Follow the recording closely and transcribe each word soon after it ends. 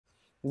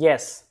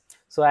Yes.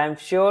 So I am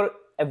sure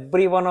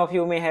every one of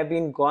you may have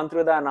been gone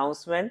through the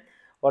announcement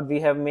what we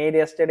have made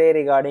yesterday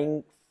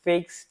regarding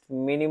fixed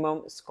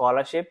minimum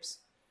scholarships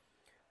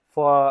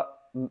for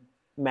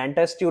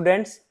mentor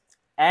students,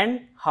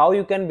 and how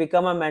you can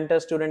become a mentor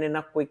student in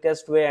a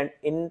quickest way and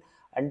in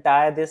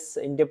entire this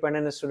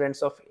independent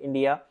students of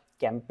India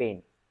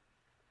campaign.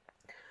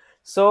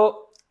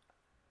 So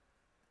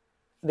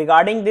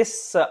regarding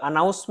this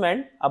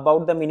announcement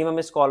about the minimum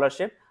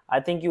scholarship, I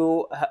think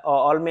you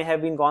all may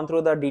have been gone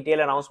through the detailed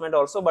announcement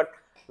also, but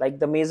like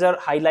the major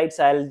highlights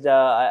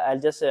I'll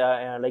just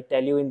like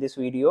tell you in this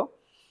video.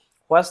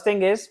 First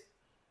thing is,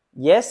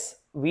 yes,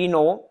 we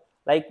know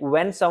like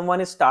when someone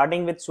is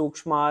starting with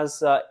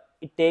Sookshmas,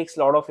 it takes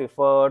a lot of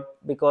effort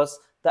because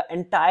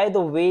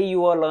the way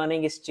you are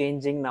learning is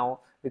changing now,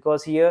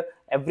 because here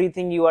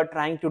everything you are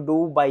trying to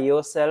do by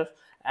yourself,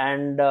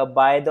 and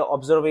by the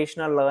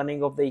observational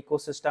learning of the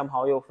ecosystem,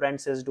 how your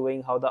friends is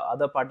doing, how the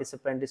other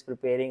participant is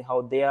preparing,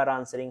 how they are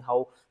answering,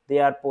 how they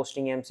are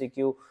posting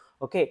MCQ.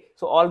 Okay,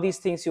 so all these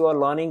things you are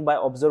learning by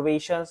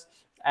observations,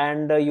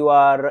 and you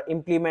are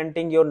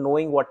implementing, you're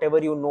knowing whatever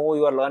you know,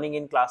 you are learning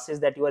in classes,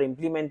 that you are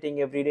implementing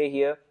every day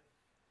here.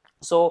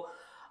 So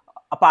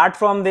apart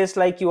from this,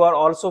 like you are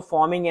also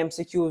forming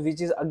MCQ,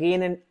 which is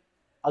again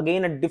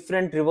a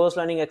different reverse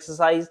learning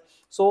exercise.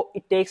 So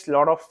it takes a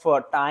lot of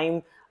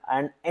time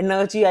and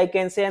energy, I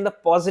can say, and the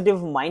positive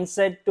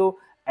mindset to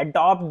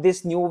adopt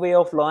this new way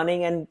of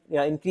learning, and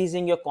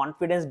increasing your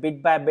confidence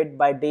bit by bit,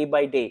 by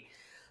day.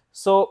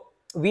 So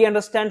we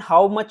understand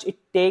how much it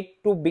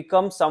take to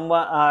become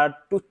someone,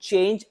 to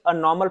change a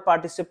normal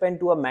participant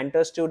to a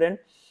mentor student.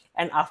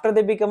 And after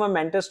they become a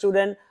mentor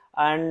student,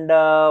 and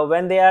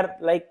when they are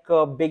like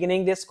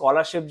beginning their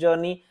scholarship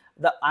journey,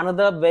 the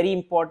another very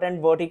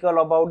important vertical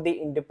about the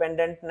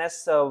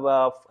independentness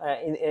of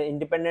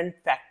independent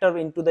factor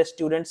into the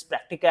students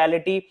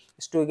practicality,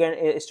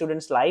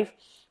 students life.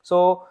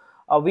 So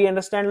we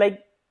understand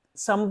like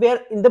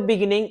somewhere in the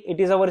beginning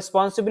it is our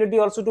responsibility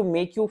also to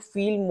make you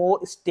feel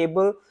more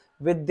stable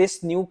with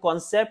this new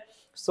concept.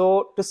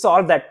 So to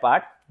solve that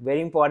part, very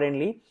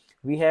importantly,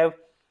 we have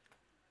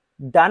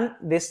done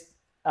this,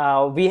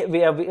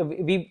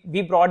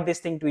 we brought this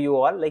thing to you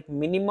all, like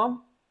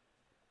minimum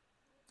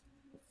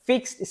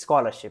fixed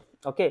scholarship.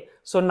 Okay,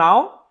 so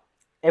now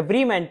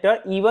every mentor,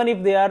 even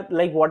if they are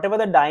like whatever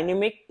the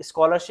dynamic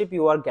scholarship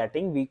you are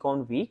getting week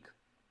on week,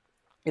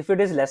 if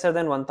it is lesser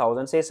than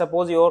 1000, say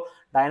suppose your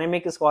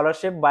dynamic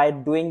scholarship, by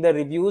doing the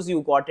reviews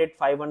you got it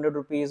 500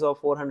 rupees or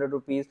 400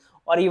 rupees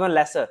or even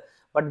lesser,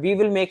 but we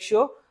will make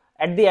sure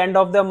at the end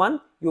of the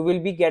month you will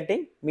be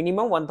getting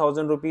minimum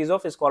 1000 rupees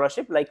of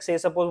scholarship. Like say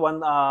suppose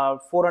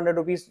 400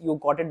 rupees you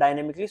got it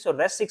dynamically, so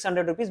rest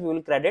 600 rupees we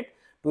will credit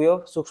to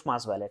your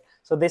Sookshmas wallet.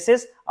 So this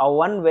is a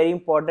one very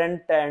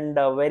important and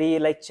very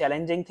like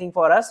challenging thing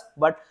for us,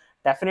 but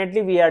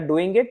definitely we are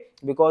doing it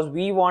because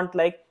we want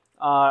like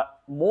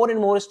more and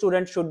more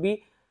students should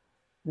be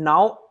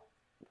now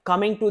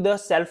coming to the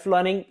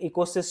self-learning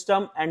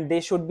ecosystem, and they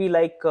should be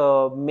like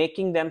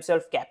making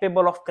themselves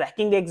capable of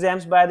cracking the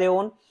exams by their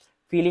own,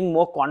 feeling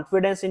more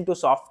confidence into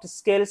soft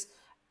skills,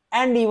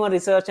 and even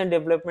research and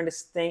development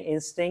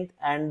instinct,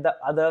 and the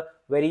other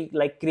very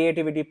like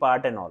creativity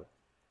part and all.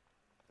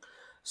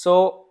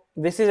 So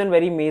this is a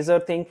very major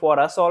thing for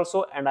us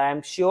also, and I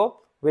am sure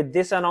with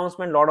this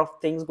announcement a lot of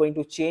things going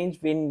to change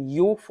in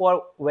you,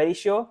 for very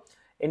sure,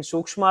 in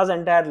Sookshma's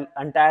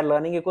entire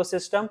learning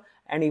ecosystem,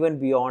 and even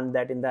beyond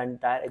that in the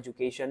entire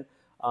education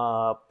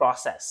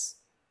process.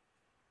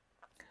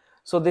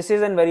 So this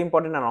is a very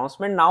important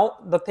announcement. Now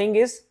the thing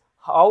is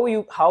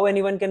how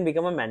anyone can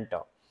become a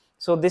mentor.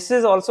 So this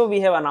is also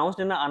we have announced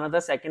in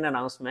another second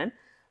announcement.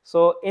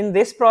 So in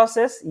this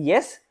process,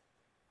 yes,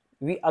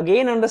 we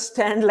again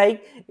understand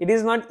like it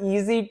is not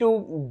easy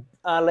to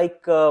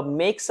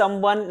make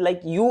someone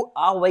like you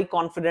are very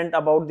confident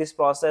about this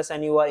process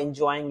and you are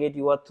enjoying it,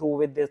 you are through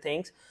with the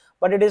things,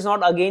 but it is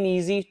not again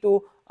easy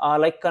to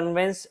like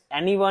convince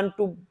anyone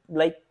to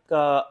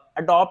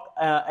adopt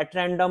at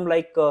random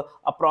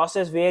a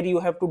process where you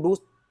have to do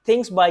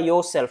things by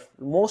yourself,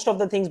 most of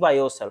the things by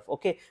yourself.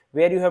 Okay,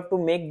 where you have to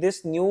make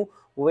this new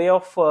way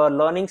of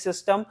learning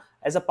system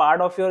as a part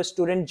of your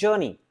student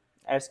journey,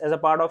 as a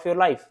part of your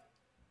life.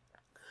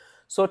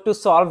 So to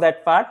solve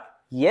that part,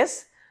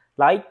 yes,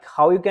 like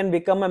how you can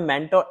become a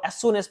mentor as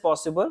soon as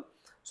possible.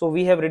 So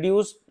we have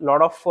reduced a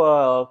lot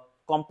of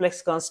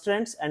complex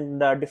constraints and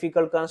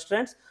difficult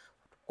constraints.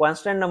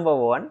 Constraint number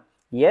one,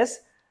 yes,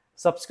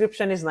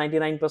 subscription is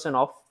 99%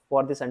 off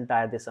for this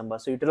entire December.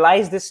 So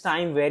utilize this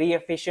time very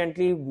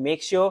efficiently.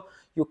 Make sure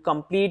you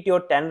complete your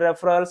 10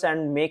 referrals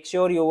and make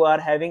sure you are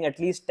having at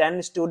least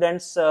 10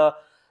 students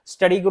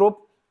study group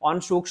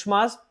on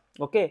Sookshmas.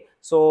 Okay,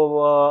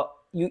 so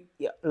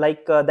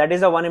that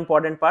is a one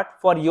important part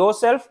for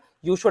yourself.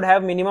 You should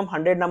have minimum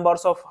 100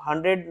 numbers of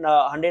 100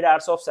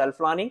 hours of self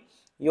learning.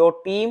 Your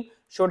team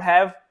should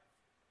have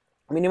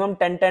minimum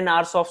 10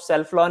 hours of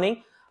self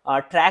learning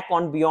track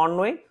on beyond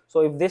knowing.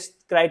 So if this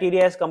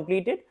criteria is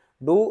completed,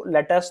 do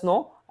let us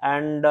know,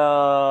 and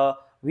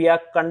we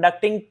are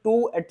conducting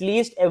 2 at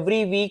least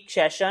every week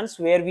sessions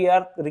where we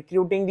are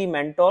recruiting the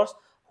mentors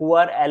who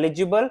are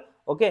eligible.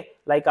 Okay,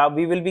 like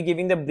we will be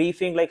giving the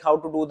briefing, like how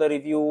to do the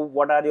review,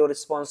 what are your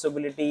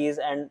responsibilities,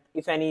 and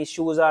if any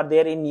issues are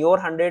there in your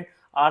 100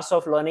 hours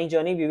of learning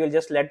journey, we will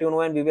just let you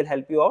know and we will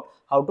help you out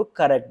how to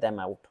correct them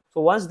out.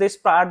 So once this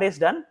part is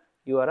done,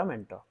 you are a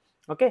mentor.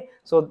 Okay,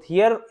 so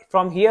here,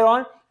 from here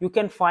on, you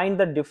can find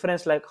the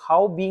difference, like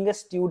how being a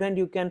student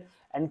you can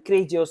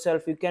encourage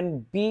yourself, you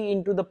can be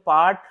into the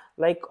part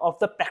like of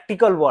the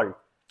practical world.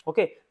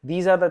 Okay,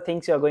 these are the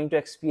things you are going to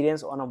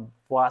experience on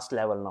a vast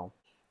level now.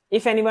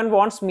 If anyone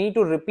wants me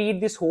to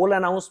repeat this whole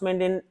announcement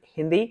in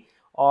Hindi,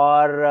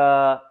 or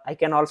I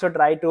can also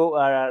try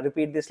to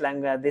repeat this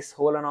language, this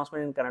whole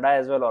announcement in Kannada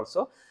as well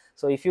also.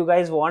 So if you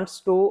guys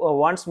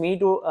wants me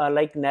to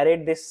like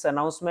narrate this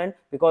announcement,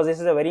 because this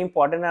is a very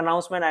important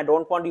announcement, I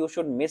don't want you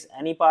should miss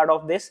any part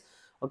of this.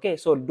 Okay,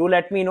 so do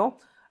let me know.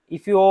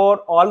 If your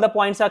all the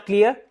points are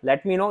clear,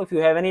 let me know. If you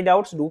have any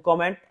doubts, do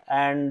comment,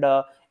 and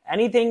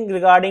anything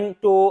regarding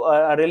to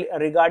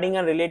regarding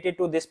and related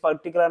to this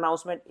particular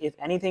announcement, if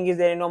anything is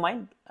there in your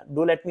mind,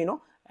 do let me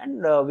know,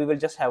 and we will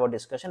just have a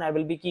discussion. I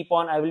will be keep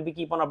on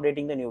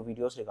updating the new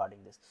videos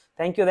regarding this.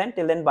 Thank you then.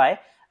 Till then, bye,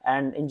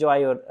 and enjoy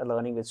your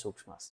learning with Sookshmas.